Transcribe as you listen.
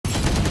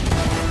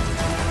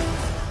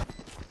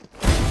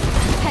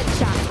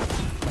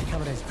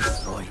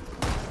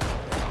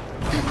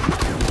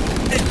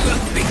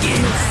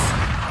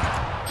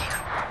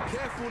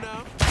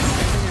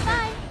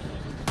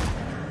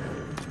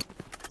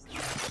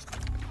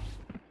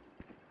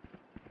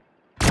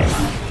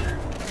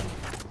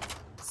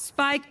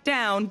Spike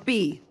down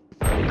B.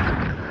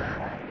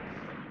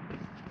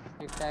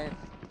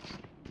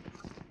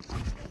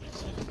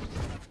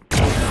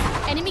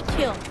 Enemy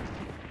kill.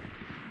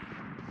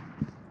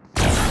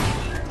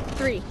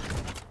 3.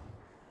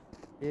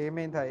 ये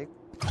main था एक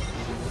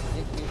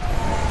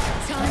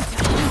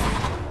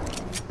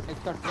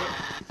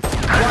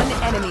One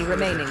enemy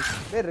remaining.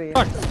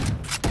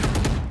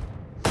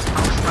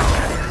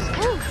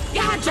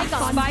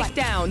 Spike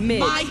down mid.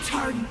 My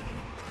turn.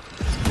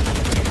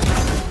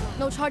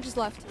 No charges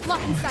left. Lock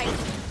in sight.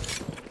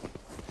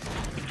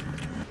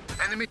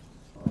 Enemy.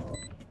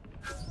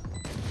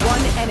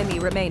 One enemy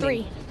remaining.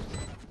 3.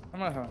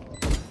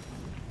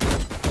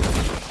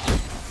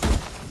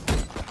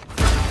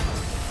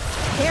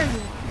 Dare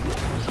you?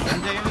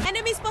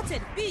 Enemy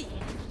spotted. B.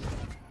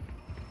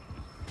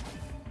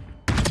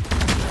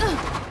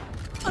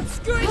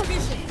 Obscuring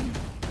vision.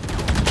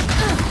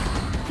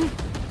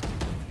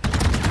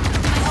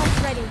 My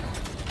ult's ready.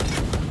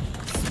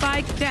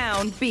 Spike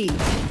down B.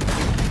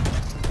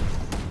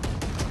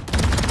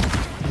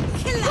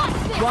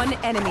 One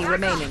enemy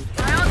remaining.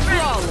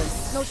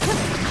 Flawless. No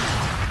charges.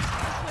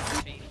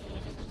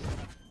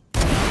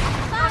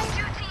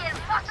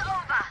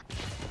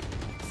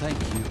 Thank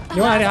you.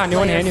 No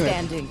one here anyway.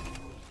 Standing.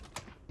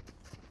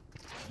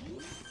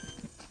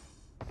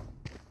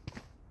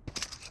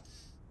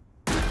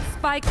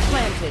 Spike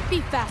planted.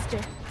 Be faster.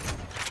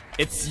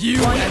 It's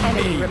you One and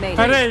enemy me. remaining.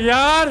 अरे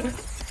यार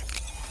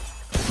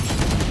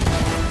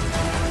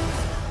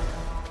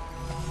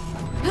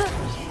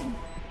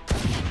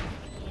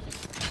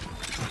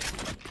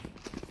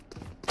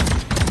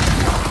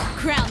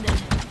Grounded.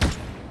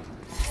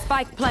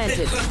 Spike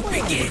planted.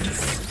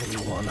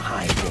 Everyone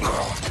hiding.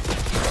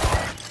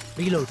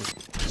 Reloading.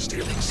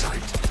 Stealing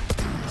sight.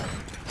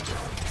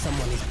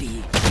 Someone is B.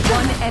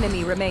 One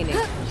enemy remaining.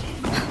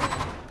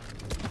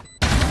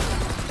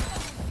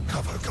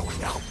 Cover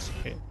going out.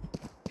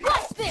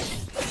 Watch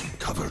this.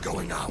 Cover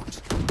going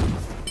out.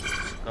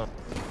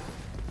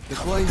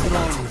 Deploying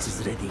drone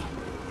is ready.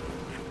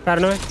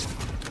 paranoid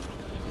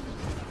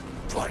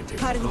Blinding.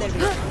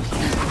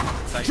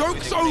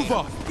 Joke's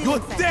over! You're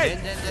dead!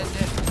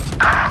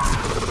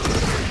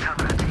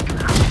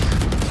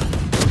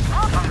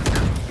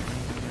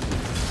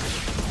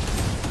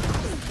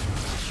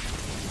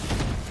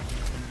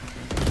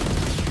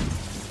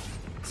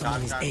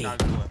 Someone is A.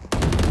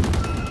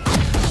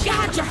 You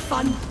had your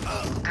fun.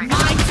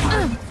 My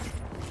turn.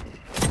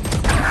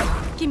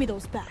 Give me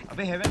those back.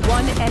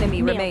 One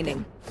enemy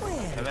remaining.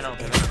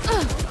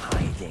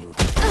 Hiding.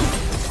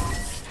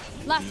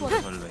 Last one.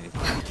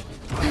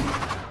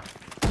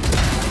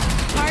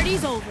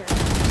 Party's over.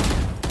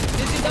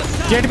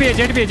 Jet भी है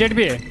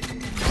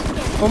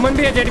ओमन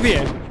भी है jet भी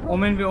है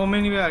women भी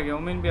आ गया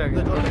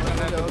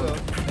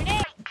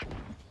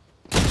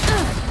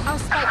Our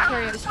spike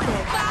carrier is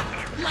killed.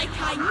 Like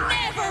I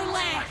never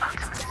left.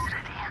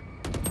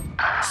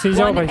 सी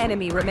जाओ One भाई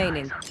enemy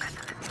remaining.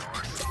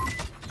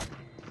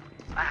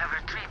 I have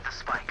retrieved the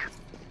spike.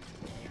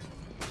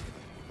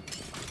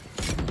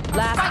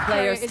 Last Spike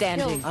player carrier is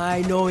standing. killed. I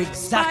know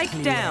exactly.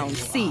 Spike down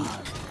C.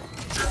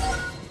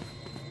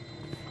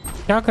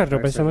 क्या कर रहे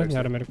हो भाई समझ नहीं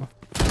आ रहा मेरे को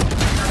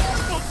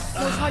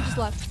No charges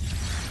left.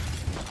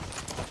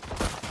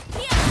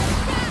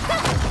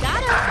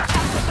 Got him.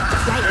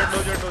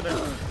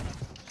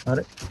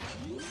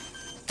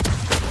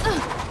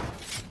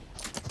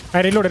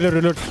 अरे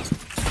reload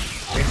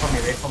wait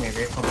for me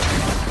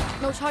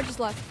No charges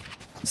left.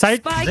 Side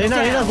Spike Reyna,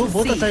 down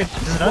both C. are side.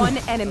 Just run. One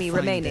enemy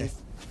remaining.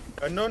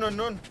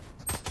 Unknown.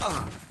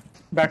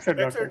 Back side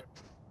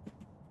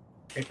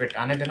wait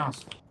आने देना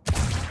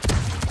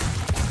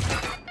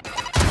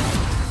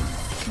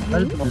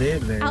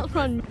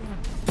Outrun.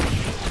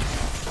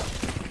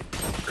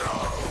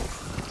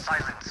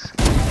 Silence.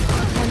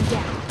 One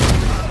down.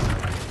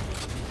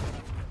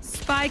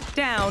 Spike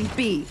down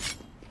B.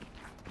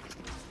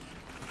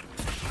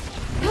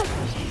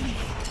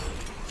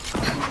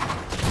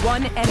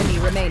 One enemy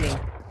remaining.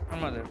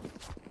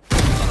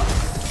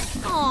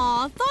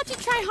 Aw, thought you'd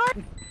try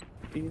hard.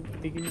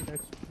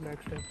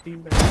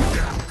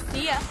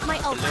 See ya. My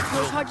ult.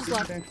 No charges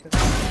left.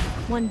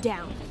 One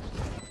down.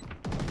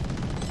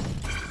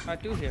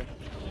 two here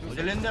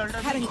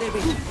Having their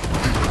vision.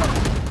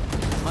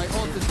 My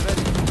ult is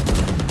ready.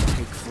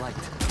 Take flight.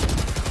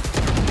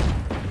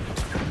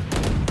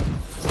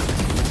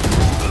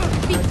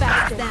 Be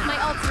faster. My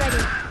ult's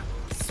ready.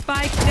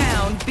 Spike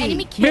down B.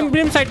 Enemy kill.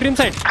 Brim side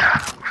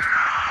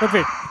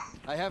wait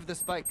I have the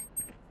spike.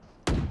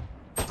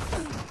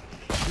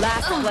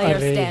 Last player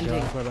अरे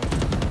standing. यार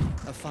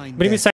A fine. Brim is